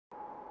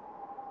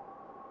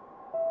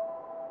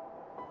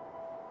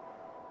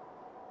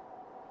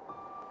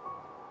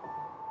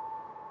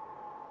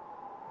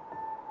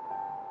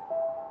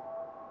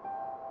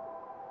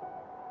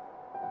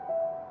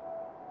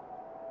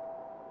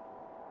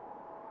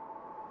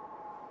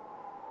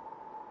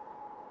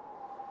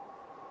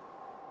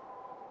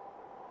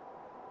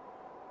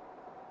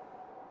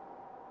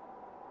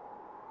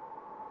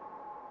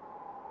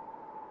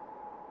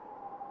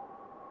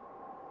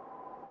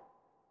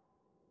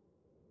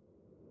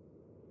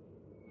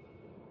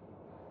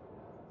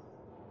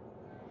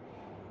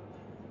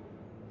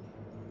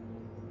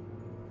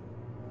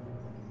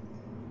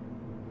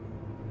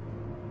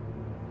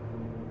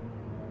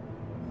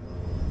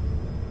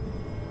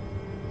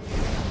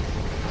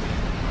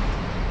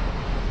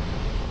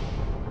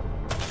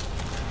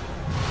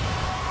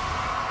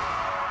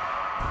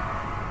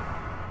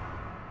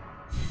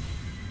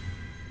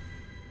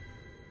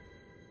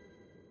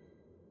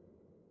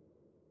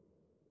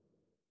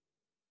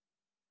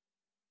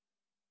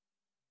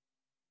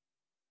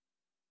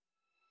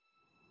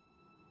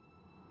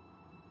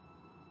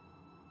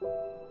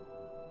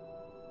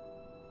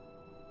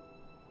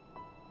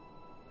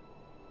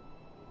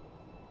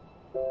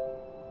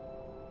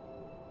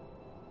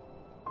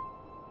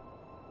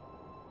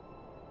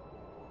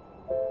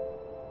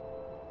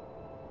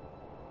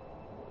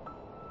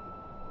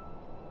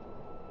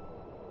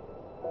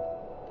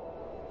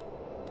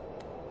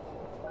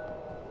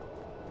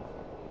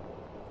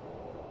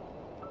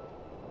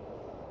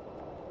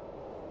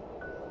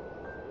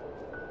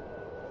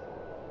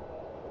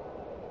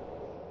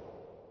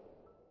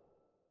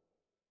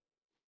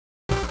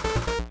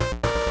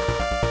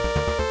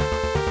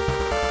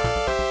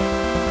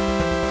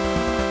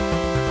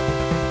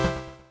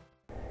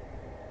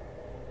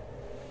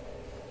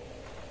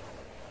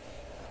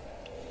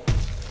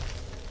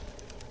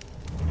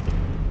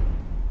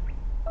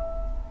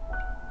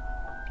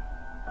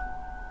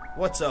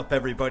What's up,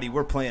 everybody?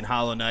 We're playing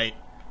Hollow Knight.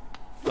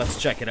 Let's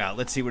check it out.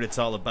 Let's see what it's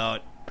all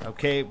about.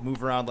 Okay,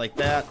 move around like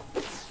that.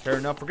 Fair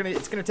enough.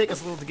 It's gonna take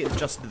us a little to get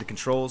adjusted to the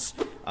controls.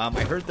 I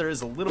heard there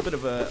is a little bit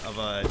of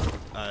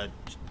a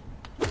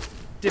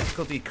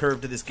difficulty curve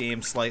to this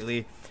game,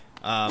 slightly.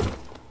 I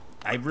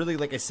really,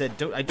 like I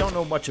said, I don't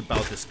know much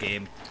about this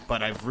game,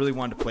 but I've really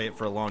wanted to play it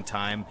for a long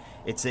time.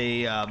 It's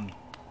a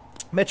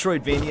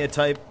Metroidvania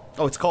type.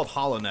 Oh, it's called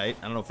Hollow Knight.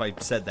 I don't know if I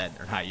said that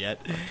or not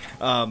yet.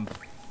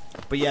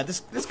 But yeah,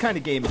 this kind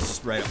of game is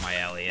just right up my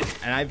alley,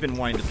 and I've been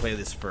wanting to play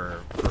this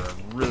for a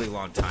really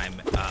long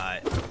time.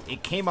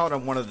 It came out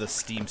on one of the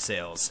Steam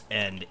sales,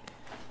 and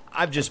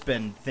I've just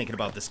been thinking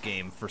about this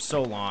game for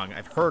so long.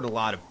 I've heard a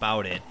lot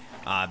about it.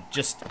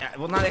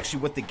 Well, not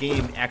actually what the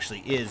game actually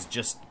is,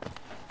 just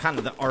kind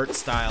of the art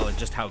style and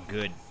just how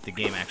good the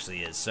game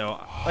actually is. So,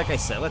 like I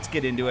said, let's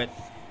get into it.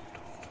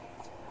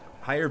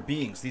 Higher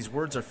beings, these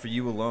words are for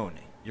you alone.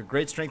 Your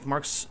great strength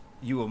marks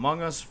you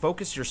among us.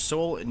 Focus your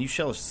soul, and you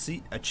shall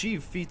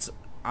achieve feats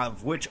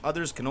of which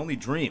others can only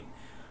dream.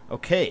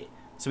 Okay,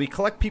 so we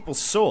collect people's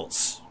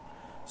souls.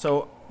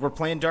 So, we're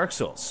playing Dark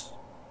Souls.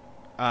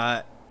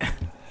 Is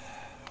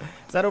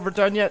that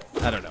overdone yet?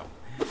 I don't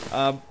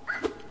know.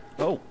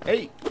 Oh,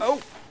 hey, oh,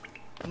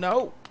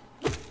 no.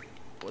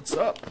 What's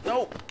up?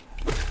 No.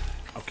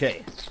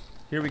 Okay,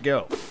 here we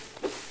go.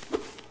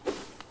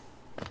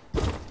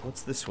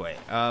 What's this way?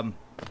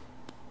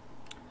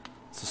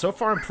 So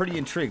far I'm pretty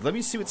intrigued. Let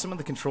me see what some of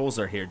the controls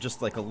are here,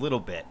 just like a little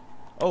bit.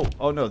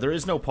 Oh no, there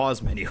is no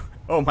pause menu.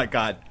 Oh my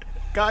god.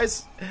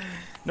 Guys,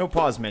 no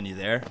pause menu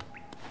there.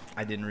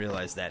 I didn't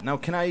realize that.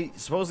 Now,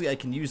 supposedly I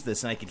can use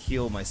this and I can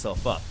heal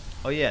myself up.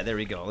 Oh yeah, there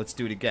we go. Let's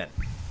do it again.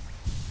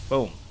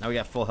 Boom. Now we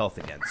got full health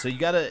again. So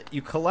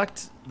you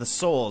collect the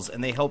souls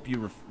and they help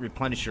you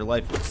replenish your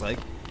life, looks like.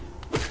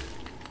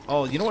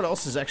 Oh, you know what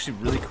else is actually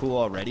really cool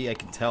already? I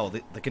can tell.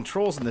 The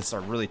controls in this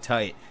are really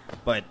tight,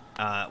 but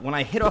when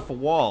I hit off a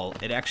wall,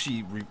 it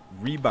actually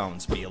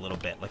rebounds me a little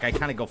bit. Like, I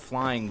kind of go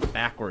flying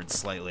backwards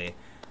slightly.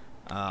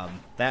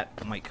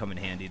 That might come in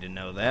handy to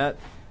know that.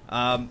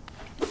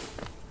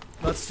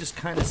 Let's just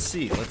kind of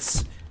see.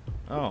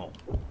 Oh.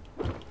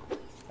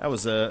 That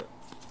was a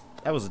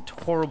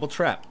horrible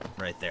trap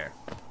right there.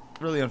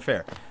 Really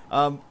unfair.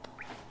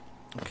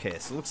 Okay,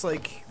 so it looks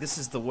like this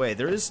is the way.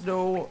 There is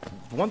no...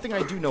 One thing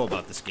I do know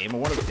about this game,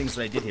 or one of the things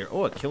that I did here...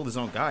 Oh, it killed his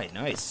own guy.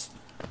 Nice.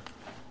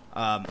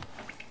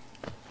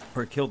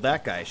 Or it killed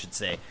that guy, I should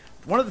say.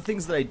 One of the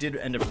things that I did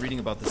end up reading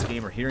about this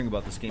game, or hearing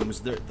about this game,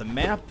 was the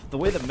map... The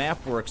way the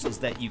map works is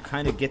that you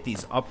kind of get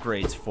these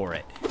upgrades for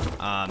it.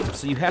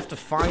 So you have to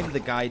find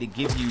the guy to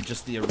give you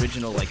just the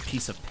original, like,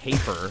 piece of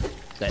paper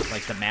that,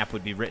 like, the map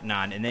would be written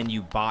on, and then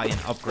you buy an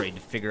upgrade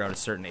to figure out a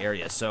certain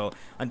area. So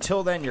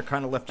until then, you're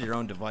kind of left to your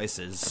own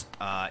devices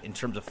in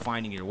terms of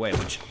finding your way,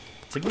 which,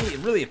 to me, it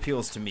really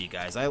appeals to me,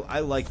 guys. I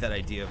like that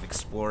idea of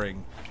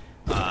exploring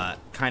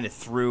kind of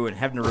through and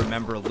having to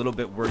remember a little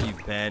bit where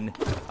you've been.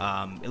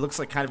 It looks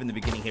like kind of in the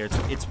beginning here,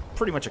 it's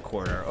pretty much a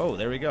corridor. Oh,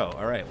 there we go.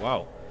 All right,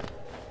 wow.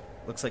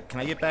 Looks like,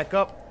 can I get back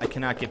up? I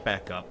cannot get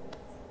back up.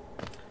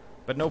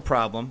 But no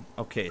problem.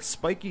 Okay,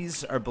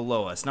 spikies are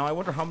below us. Now, I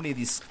wonder how many of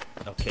these...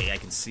 Okay, I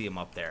can see them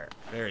up there.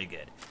 Very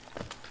good.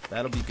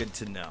 That'll be good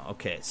to know.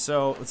 Okay,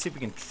 so let's see if we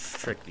can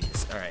trick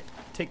these. All right,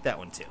 take that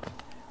one, too.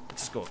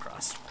 Let's just go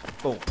across.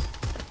 Boom.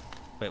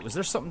 Wait, was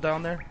there something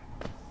down there?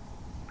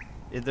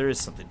 Yeah, there is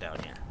something down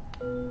here.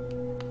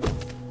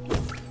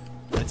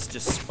 It's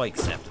just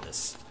spikes after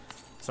this.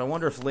 So I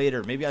wonder if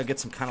later, maybe I'll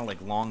get some kind of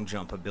like long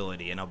jump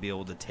ability and I'll be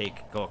able to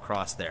go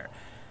across there.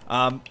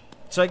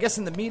 So I guess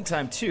in the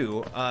meantime,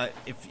 too,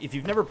 if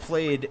you've never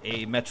played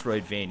a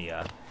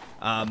Metroidvania,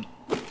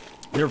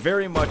 they're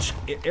very much...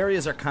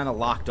 Areas are kind of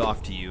locked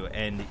off to you,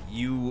 and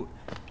you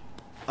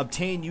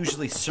obtain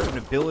usually certain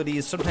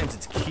abilities. Sometimes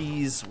it's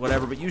keys,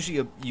 whatever, but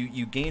usually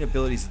you gain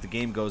abilities as the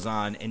game goes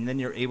on, and then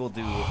you're able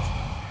to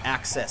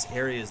access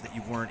areas that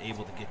you weren't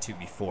able to get to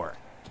before.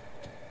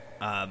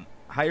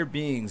 Higher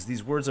beings,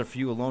 these words are for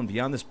you alone.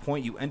 Beyond this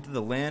point, you enter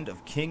the land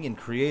of King and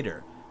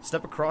Creator.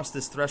 Step across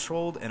this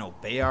threshold and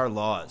obey our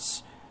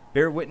laws.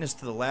 Bear witness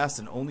to the last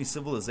and only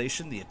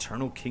civilization, the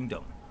Eternal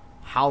Kingdom.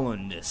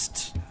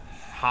 Hallownist.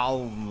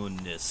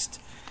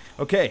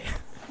 Okay.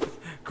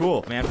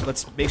 Cool, man.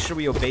 Let's make sure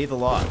we obey the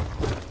law.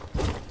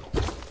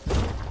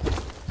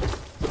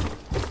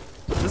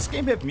 Does this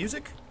game have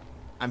music?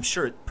 I'm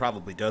sure it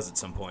probably does at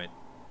some point.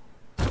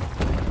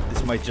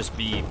 This might just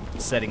be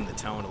setting the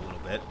tone a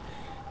little bit.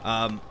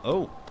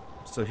 Oh.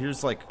 So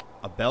here's like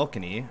a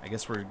balcony. I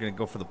guess we're going to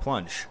go for the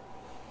plunge.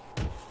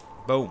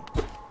 Boom.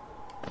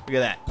 Look at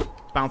that.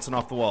 Bouncing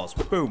off the walls.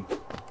 Boom.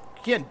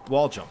 You can't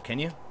wall jump, can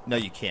you? No,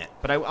 you can't.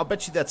 But I'll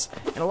bet you that's...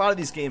 In a lot of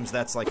these games,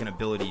 that's like an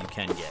ability you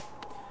can get.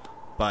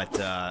 But,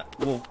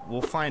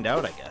 we'll find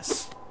out, I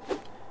guess.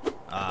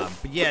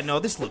 But yeah, no,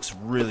 this looks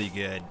really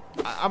good.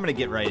 I'm gonna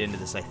get right into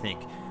this, I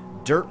think.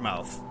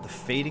 Dirtmouth, the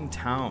fading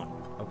town.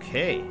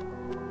 Okay.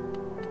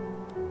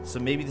 So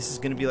maybe this is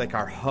gonna be like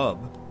our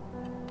hub.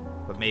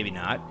 But maybe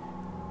not.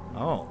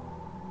 Oh.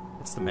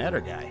 What's the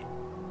matter, guy?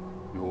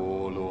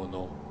 YOLO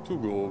no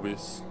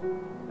Tugovis.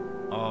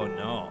 Oh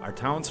no, our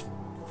town's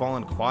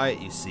fallen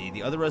quiet, you see.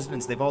 The other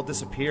residents, they've all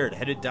disappeared,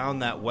 headed down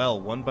that well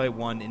one by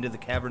one into the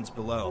caverns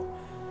below.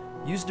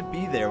 Used to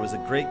be there was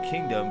a great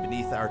kingdom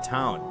beneath our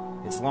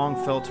town. It's long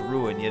fell to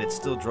ruin, yet it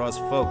still draws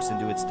folks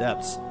into its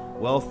depths.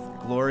 Wealth,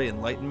 glory,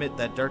 enlightenment,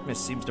 that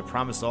darkness seems to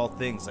promise all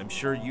things. I'm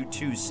sure you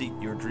too seek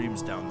your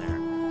dreams down there.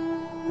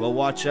 Well,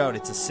 watch out.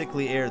 It's a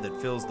sickly air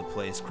that fills the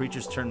place.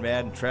 Creatures turn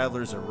mad and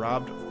travelers are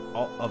robbed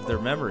of their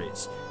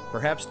memories.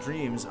 Perhaps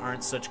dreams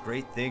aren't such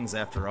great things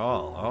after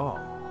all. Oh.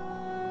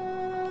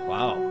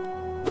 Wow.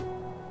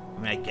 I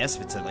mean, I guess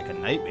if it's like a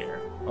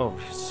nightmare. Oh,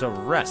 so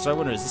rest. So I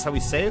wonder, is this how we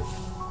save?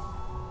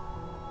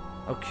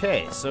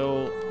 Okay,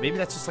 so maybe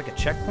that's just like a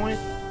checkpoint?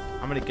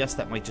 I'm gonna guess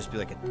that might just be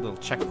like a little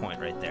checkpoint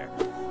right there.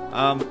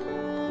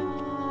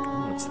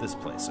 What's this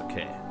place?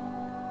 Okay.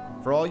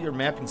 For all your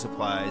mapping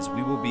supplies,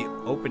 we will be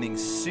opening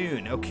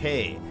soon.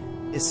 Okay.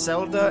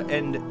 Iselda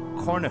and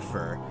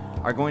Cornifer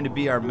are going to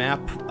be our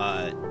map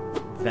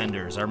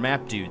vendors, our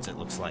map dudes, it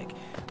looks like.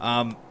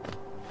 Oh,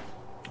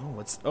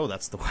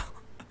 that's the well.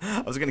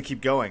 I was gonna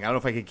keep going. I don't know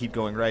if I can keep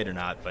going right or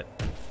not, but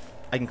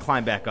I can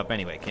climb back up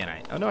anyway, can't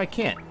I? Oh no, I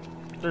can't.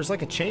 There's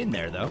like a chain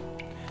there though.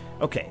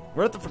 Okay,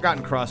 we're at the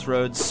Forgotten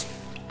Crossroads.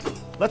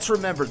 Let's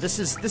remember, this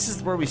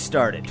is where we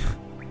started.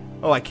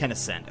 Oh, I can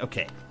ascend.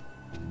 Okay.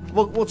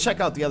 We'll check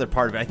out the other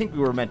part of it. I think we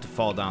were meant to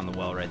fall down the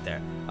well right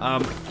there.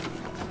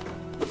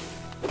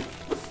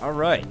 All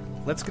right,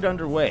 let's get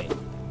underway.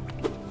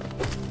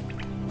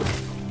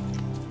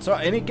 So,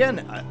 and again,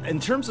 in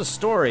terms of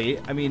story,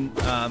 I mean,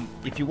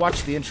 if you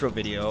watch the intro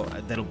video,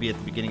 that'll be at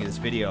the beginning of this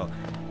video,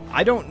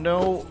 I don't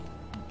know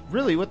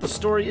really what the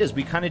story is.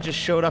 We kind of just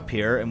showed up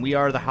here, and we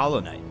are the Hollow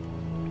Knight.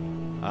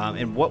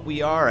 And what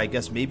we are, I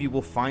guess maybe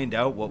we'll find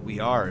out what we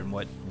are and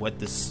what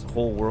this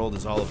whole world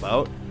is all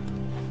about.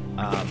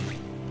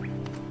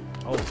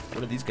 Oh,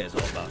 what are these guys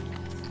all about?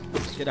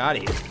 Get out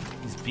of here.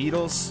 These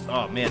beetles.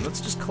 Oh, man,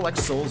 let's just collect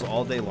souls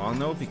all day long,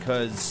 though,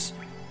 because,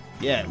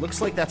 yeah, it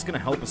looks like that's going to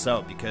help us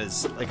out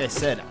because, like I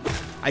said,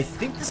 I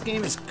think this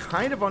game is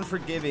kind of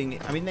unforgiving.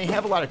 I mean, they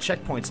have a lot of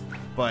checkpoints,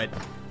 but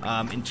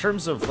in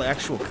terms of the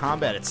actual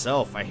combat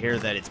itself, I hear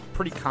that it's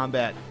pretty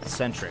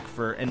combat-centric.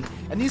 And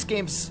these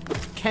games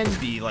can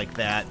be like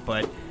that,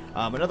 but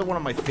another one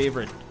of my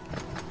favorite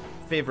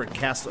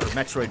Castle or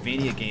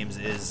Metroidvania games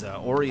is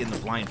Ori and the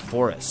Blind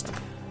Forest.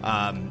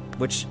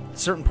 Which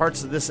certain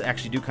parts of this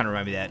actually do kind of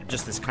remind me of that.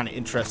 Just this kind of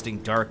interesting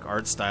dark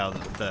art style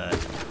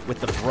with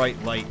the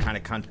bright light kind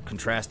of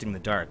contrasting the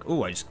dark.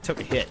 Ooh, I just took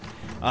a hit.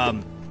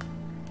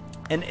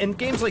 And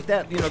games like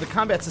that, you know, the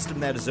combat system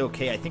that is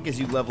okay. I think as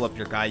you level up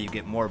your guy, you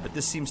get more, but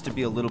this seems to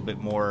be a little bit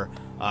more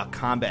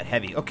combat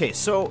heavy. Okay,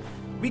 so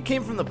we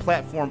came from the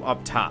platform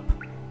up top.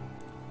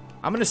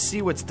 I'm going to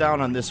see what's down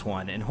on this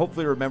one and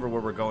hopefully remember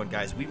where we're going,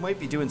 guys. We might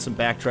be doing some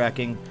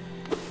backtracking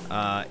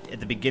at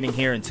the beginning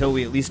here until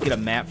we at least get a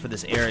map for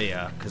this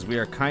area, because we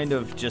are kind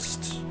of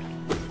just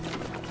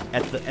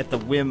at the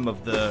whim of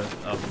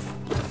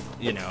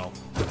you know,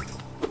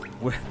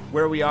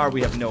 where we are.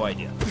 We have no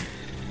idea,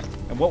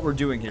 and what we're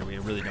doing here we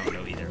really don't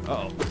know either.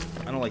 Uh oh,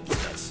 I don't like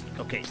these guys.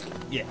 Okay,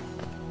 yeah.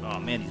 Oh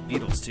man, these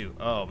beetles too.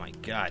 Oh my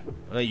god.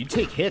 You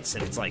take hits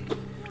and it's like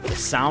the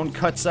sound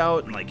cuts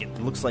out and like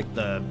it looks like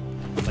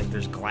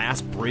there's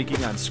glass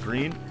breaking on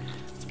screen.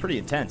 It's pretty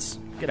intense.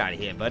 Get out of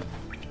here, bud.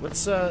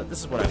 Let's, this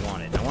is what I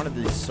wanted. I wanted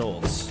these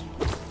souls.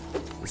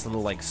 This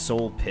little, like,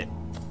 soul pit.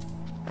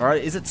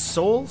 Alright, is it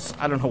souls?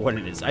 I don't know what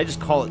it is. I just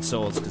call it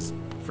souls because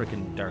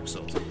freaking Dark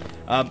Souls.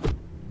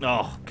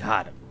 Oh,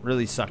 God. I'm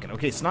really sucking.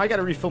 Okay, so now I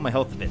gotta refill my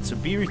health a bit. So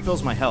B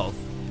refills my health.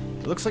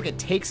 It looks like it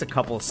takes a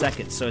couple of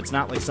seconds, so it's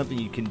not like something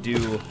you can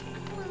do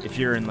if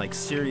you're in, like,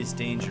 serious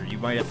danger. You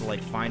might have to,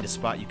 like, find a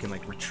spot you can,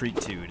 like, retreat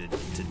to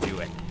do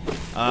it.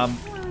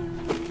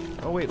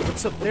 Oh, wait,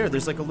 what's up there?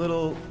 There's, like, a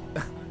little...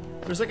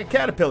 There's like a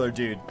caterpillar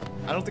dude.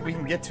 I don't think we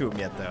can get to him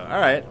yet, though.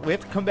 Alright, we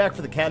have to come back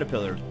for the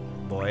caterpillar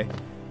boy.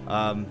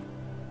 Damn,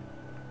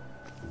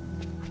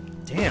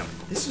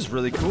 this is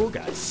really cool,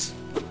 guys.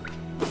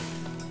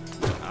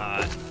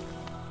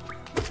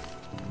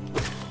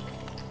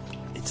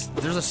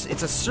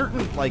 It's a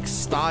certain, like,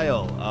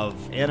 style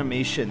of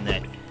animation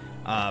that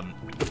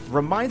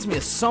reminds me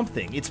of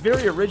something. It's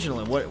very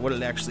original in what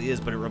it actually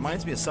is, but it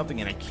reminds me of something,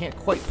 and I can't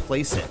quite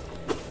place it.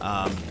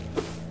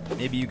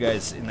 Maybe you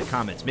guys in the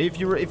comments. Maybe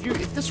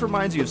if this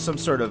reminds you of some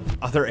sort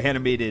of other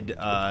animated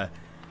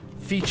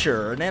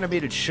feature or an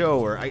animated show,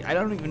 or I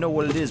don't even know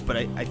what it is, but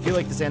I feel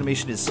like this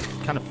animation is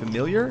kind of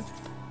familiar,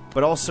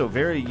 but also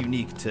very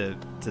unique to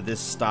this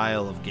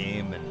style of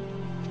game and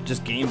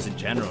just games in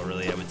general,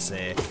 really, I would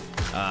say.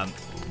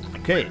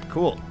 Okay,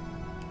 cool.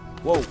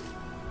 Whoa.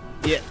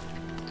 Yeah.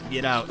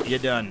 Get out. You're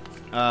done.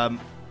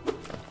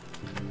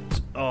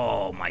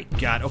 Oh my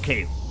god.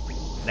 Okay.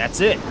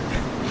 That's it.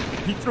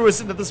 He threw us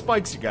into the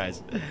spikes, you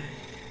guys.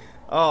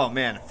 Oh,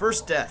 man.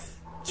 First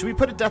death. Should we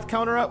put a death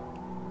counter up?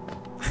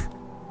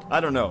 I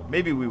don't know.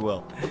 Maybe we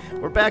will.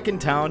 We're back in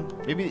town.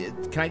 Maybe...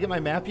 Can I get my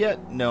map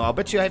yet? No, I'll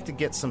bet you I have to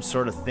get some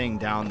sort of thing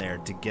down there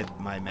to get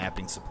my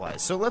mapping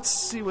supplies. So let's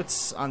see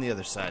what's on the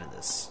other side of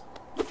this.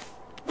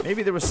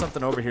 Maybe there was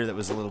something over here that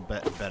was a little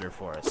bit better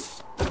for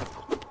us.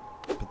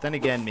 But then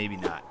again, maybe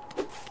not.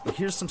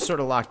 Here's some sort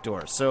of locked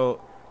door.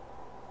 So,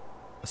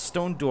 a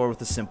stone door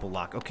with a simple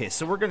lock. Okay,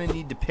 so we're going to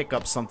need to pick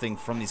up something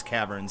from these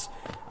caverns.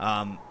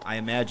 I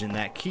imagine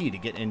that key to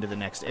get into the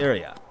next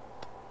area.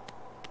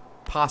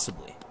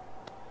 Possibly.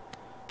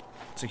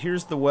 So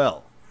here's the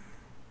well.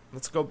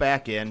 Let's go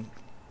back in.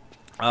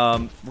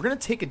 We're going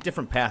to take a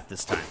different path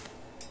this time.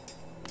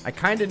 I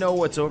kind of know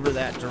what's over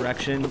that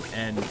direction,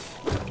 and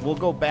we'll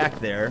go back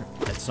there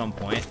at some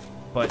point.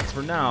 But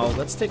for now,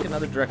 let's take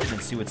another direction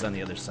and see what's on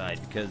the other side,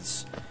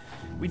 because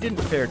we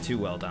didn't fare too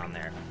well down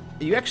there.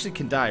 You actually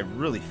can die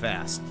really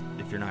fast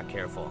if you're not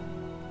careful.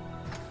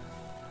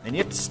 And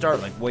you have to start,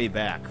 like, way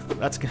back.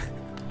 That's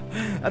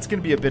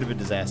gonna be a bit of a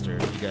disaster,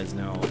 if you guys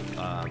know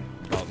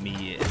about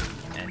me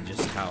and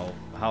just how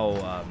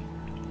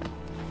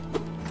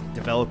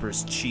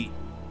developers cheat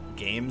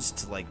games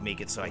to, like, make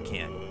it so I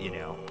can't, you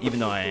know, even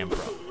though I am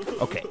pro.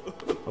 Okay.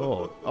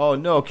 Oh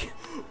no.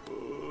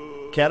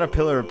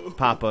 Caterpillar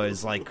Papa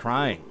is, like,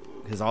 crying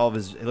because all of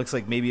his, it looks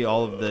like maybe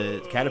all of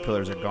the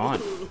caterpillars are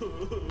gone.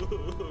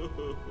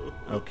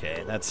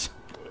 Okay, that's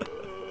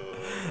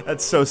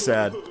so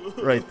sad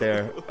right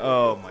there.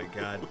 Oh my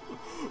god.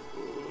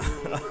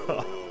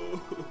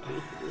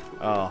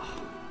 Oh.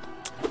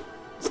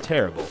 It's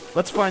terrible.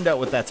 Let's find out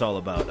what that's all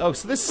about. Oh,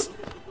 so this,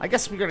 I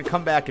guess we're going to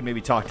come back and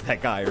maybe talk to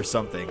that guy or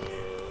something.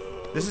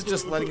 This is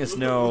just letting us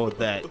know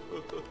that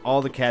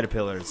all the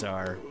caterpillars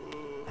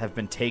have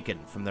been taken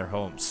from their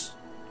homes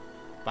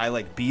by,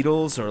 like,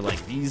 beetles or,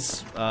 like,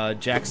 these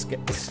jack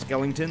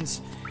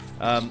skeletons.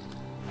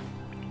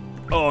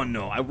 Oh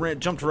no, I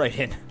jumped right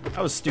in.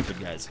 I was stupid,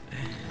 guys.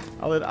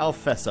 I'll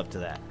fess up to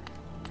that.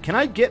 Can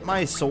I get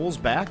my souls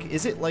back?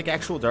 Is it like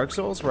actual Dark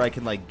Souls where I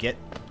can, like, get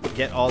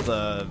all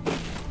the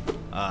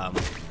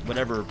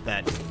whatever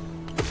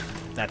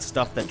that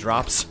stuff that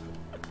drops,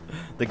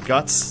 the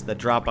guts that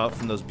drop out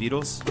from those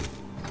beetles?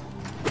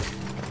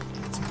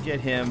 Let's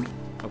get him.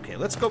 Okay,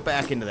 let's go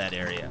back into that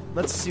area.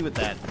 Let's see what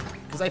that,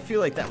 because I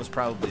feel like that was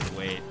probably the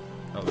way.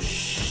 Oh,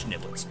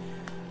 schniblets.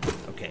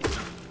 Okay,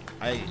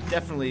 I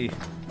definitely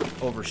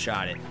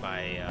overshot it by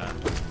a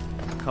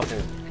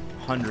couple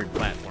hundred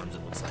platforms,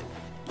 it looks like.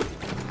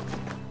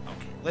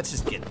 Okay, let's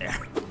just get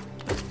there.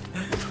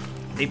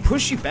 They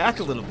push you back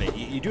a little bit.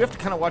 You do have to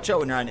kind of watch out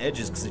when you're on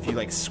edges, because if you,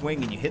 like,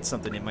 swing and you hit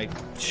something, it might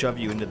shove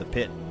you into the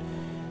pit.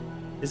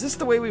 Is this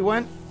the way we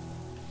went?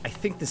 I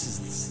think this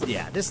is,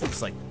 yeah, this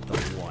looks like the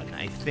one,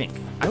 I think.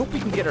 I hope we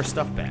can get our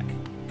stuff back,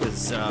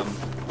 because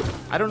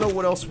I don't know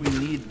what else we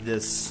need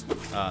this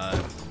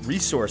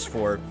resource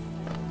for.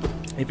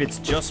 If it's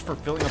just for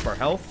filling up our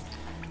health,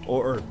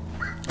 or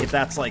if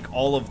that's, like,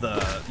 all of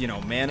the, you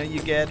know, mana you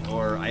get,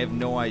 or I have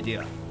no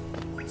idea.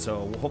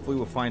 So hopefully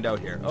we'll find out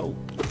here. Oh,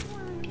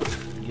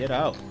 get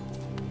out.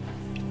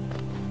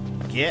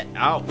 Get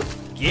out.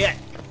 Get.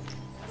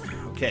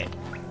 Okay,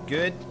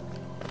 good.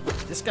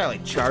 This guy,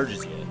 like,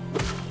 charges you.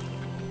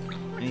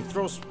 And he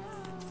throws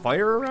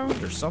fire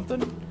around or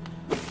something?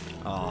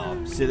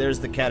 Oh, see, there's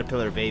the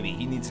caterpillar baby.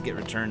 He needs to get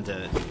returned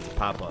to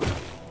Papa, I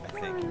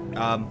think.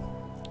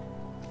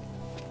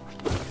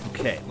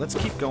 Okay, let's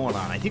keep going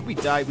on. I think we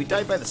died. We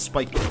died by the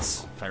spike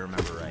pits, if I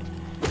remember right.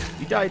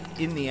 We died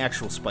in the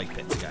actual spike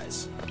pits,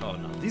 guys. Oh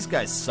no, these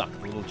guys suck,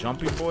 the little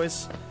jumping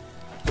boys.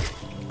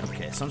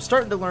 Okay, so I'm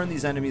starting to learn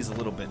these enemies a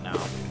little bit now.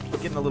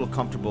 Getting a little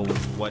comfortable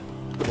with what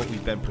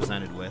we've been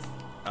presented with.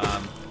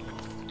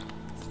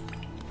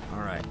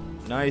 Alright,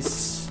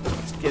 nice.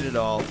 Let's get it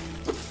all.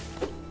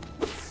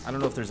 I don't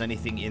know if there's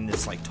anything in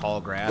this, like,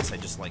 tall grass. I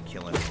just like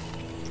killing it.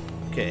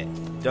 Okay,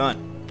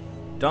 done.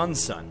 Done,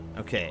 son.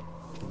 Okay,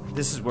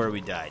 this is where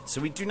we died. So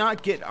we do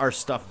not get our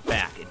stuff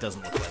back, it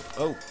doesn't look like.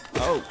 Oh.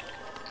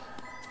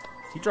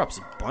 He drops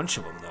a bunch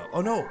of them, though.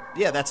 Oh, no.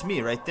 Yeah, that's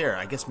me right there.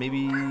 I guess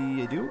maybe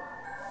I do?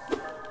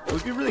 It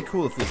would be really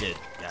cool if we did,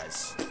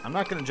 guys. I'm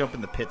not going to jump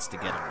in the pits to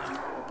get him,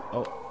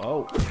 though.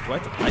 Oh. Do I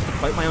have to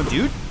fight my own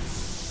dude?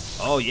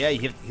 Oh, yeah,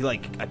 he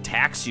like,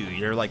 attacks you.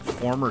 You're, like,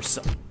 former...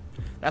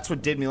 That's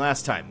what did me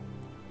last time,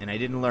 and I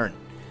didn't learn.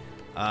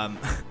 God,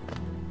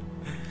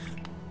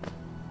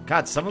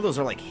 some of those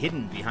are, like,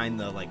 hidden behind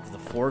the, like, the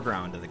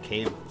foreground of the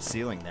cave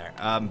ceiling there.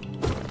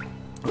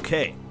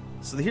 Okay,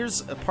 so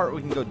here's a part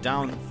we can go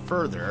down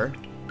further.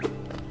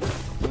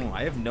 Oh,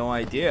 I have no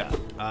idea.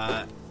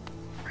 No.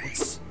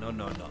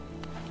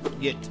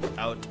 Get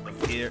out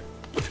of here.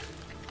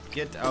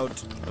 Get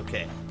out.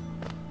 Okay.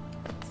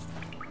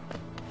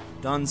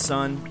 Done,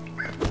 son.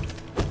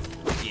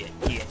 Get.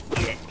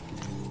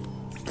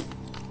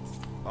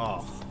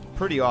 Oh,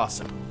 pretty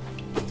awesome.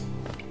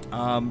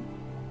 I'm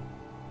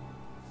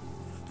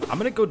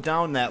gonna go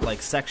down that,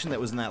 like, section that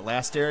was in that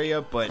last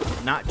area, but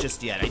not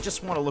just yet. I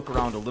just want to look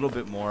around a little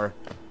bit more.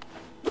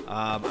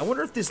 I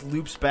wonder if this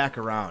loops back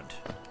around.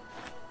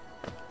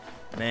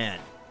 Man,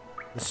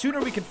 the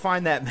sooner we can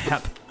find that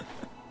map.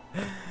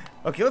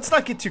 Okay, let's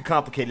not get too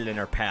complicated in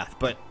our path,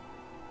 but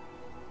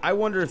I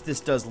wonder if this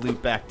does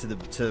loop back to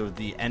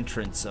the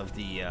entrance of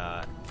the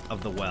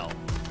well.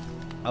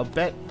 I'll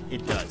bet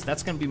it does.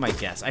 That's gonna be my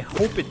guess. I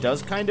hope it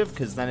does, kind of,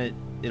 because then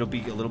it'll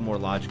be a little more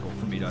logical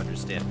for me to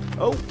understand.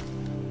 Oh!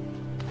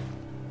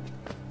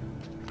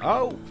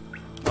 Oh!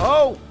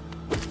 Oh!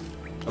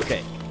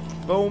 Okay.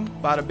 Boom.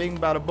 Bada bing,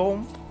 bada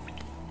boom.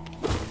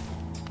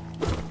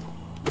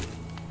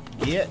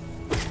 Get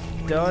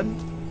done.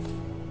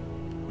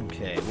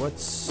 Okay,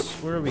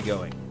 where are we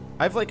going?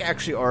 I've, like,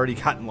 actually already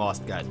gotten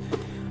lost, guys.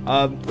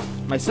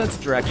 My sense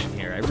of direction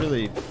here, I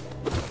really...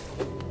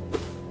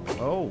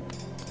 Oh,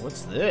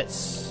 what's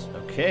this?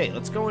 Okay,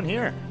 let's go in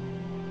here.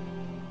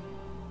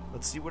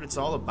 Let's see what it's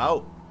all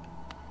about.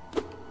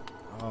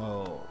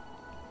 Oh,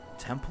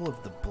 Temple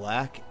of the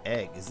Black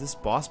Egg. Is this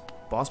Boss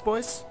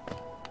Boys?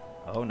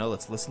 Oh no,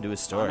 let's listen to his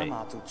story.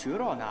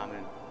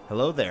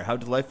 Hello there, how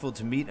delightful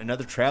to meet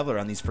another traveler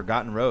on these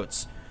forgotten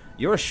roads.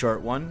 You're a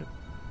short one,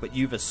 but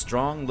you've a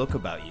strong look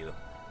about you.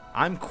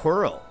 I'm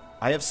Quirrell.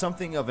 I have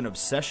something of an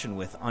obsession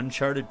with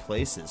uncharted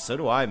places. So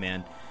do I,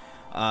 man.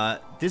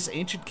 This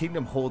ancient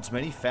kingdom holds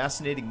many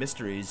fascinating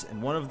mysteries,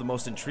 and one of the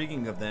most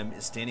intriguing of them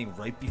is standing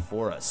right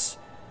before us.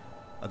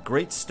 A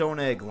great stone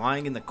egg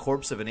lying in the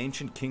corpse of an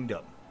ancient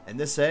kingdom. And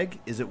this egg,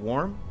 is it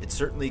warm? It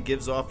certainly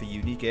gives off a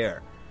unique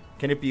air.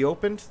 Can it be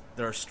opened?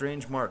 There are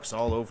strange marks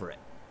all over it.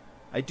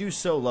 I do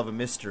so love a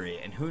mystery,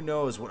 and who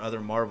knows what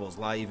other marvels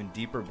lie even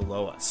deeper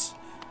below us.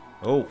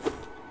 Oh.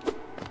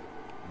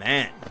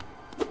 Man.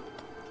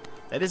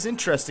 That is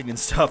interesting and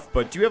stuff,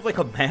 but do you have, like,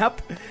 a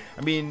map?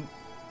 I mean,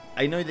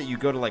 I know that you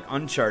go to, like,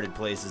 uncharted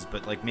places,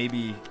 but, like,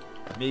 maybe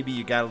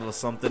you got a little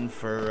something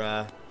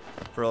for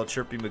old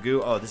Chirpy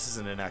Magoo. Oh, this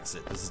isn't an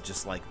exit. This is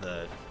just, like,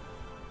 the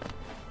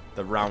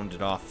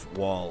rounded off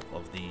wall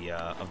of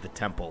the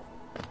temple,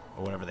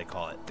 or whatever they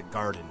call it, the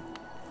garden.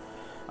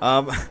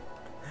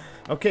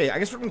 Okay, I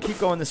guess we're gonna keep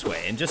going this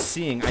way and just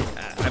seeing.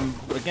 I'm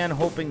again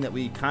hoping that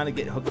we kind of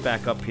get hooked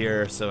back up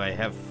here, so I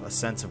have a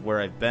sense of where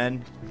I've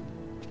been.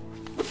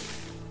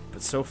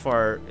 But so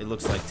far, it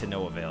looks like to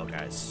no avail,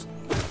 guys.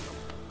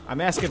 I'm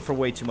asking for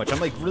way too much. I'm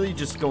like really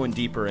just going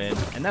deeper in,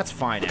 and that's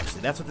fine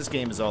actually. That's what this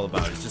game is all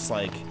about. It's just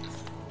like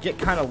get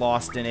kind of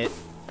lost in it.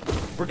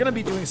 We're gonna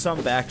be doing some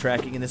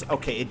backtracking in this.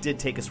 Okay, it did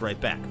take us right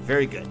back.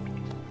 Very good.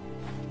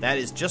 That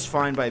is just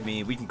fine by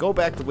me. We can go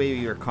back the way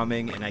we were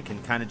coming, and I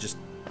can kind of just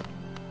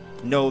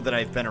know that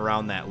I've been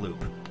around that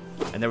loop.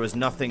 And there was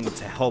nothing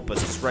to help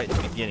us just right in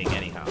the beginning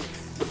anyhow.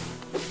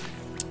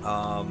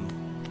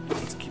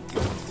 Let's keep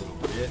going a little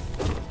bit.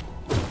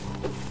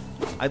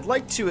 I'd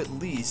like to at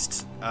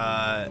least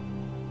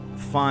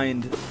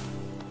find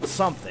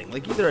something.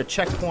 Like either a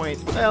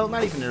checkpoint. Well,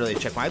 not even really a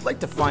checkpoint. I'd like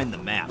to find the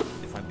map,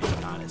 if I'm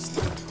being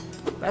honest.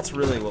 That's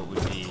really what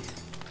would be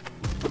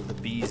the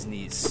bee's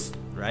knees,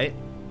 right?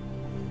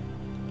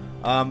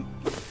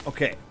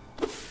 Okay.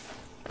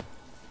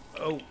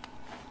 Oh.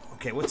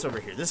 Okay, what's over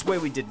here? This way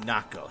we did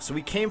not go. So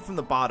we came from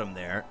the bottom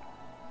there.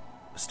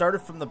 Started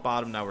from the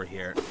bottom, now we're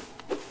here.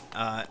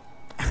 Oh.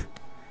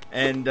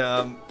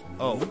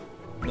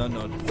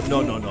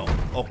 No.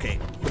 Okay,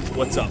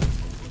 what's up?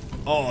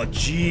 Oh,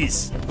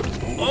 jeez.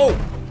 Oh!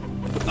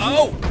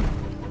 Oh!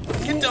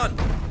 Get done!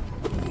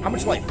 How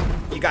much life?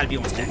 You gotta be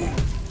almost dead.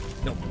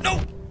 No!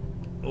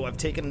 Oh, I've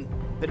taken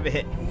a bit of a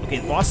hit. Okay,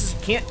 the bosses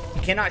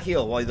cannot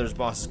heal while there's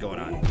bosses going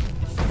on.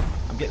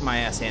 I'm getting my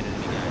ass handed to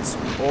me, guys.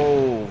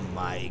 Oh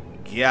my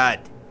god.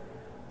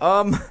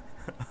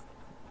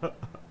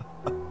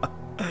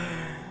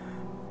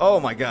 Oh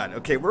my god.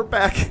 Okay, we're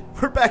back in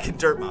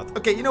Dirtmouth.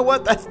 Okay, you know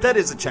what? That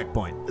is a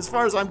checkpoint. As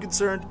far as I'm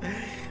concerned,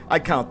 I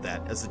count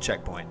that as a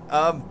checkpoint.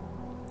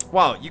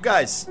 Wow, you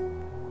guys,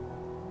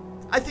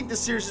 I think this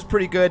series is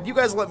pretty good. You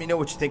guys let me know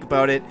what you think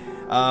about it.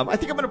 I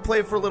think I'm going to play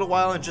it for a little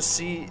while and just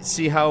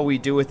see how we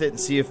do with it and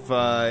see if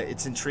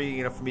it's intriguing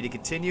enough for me to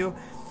continue.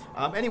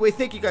 Anyway,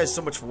 thank you guys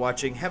so much for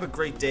watching. Have a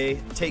great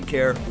day. Take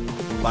care.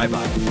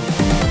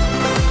 Bye-bye.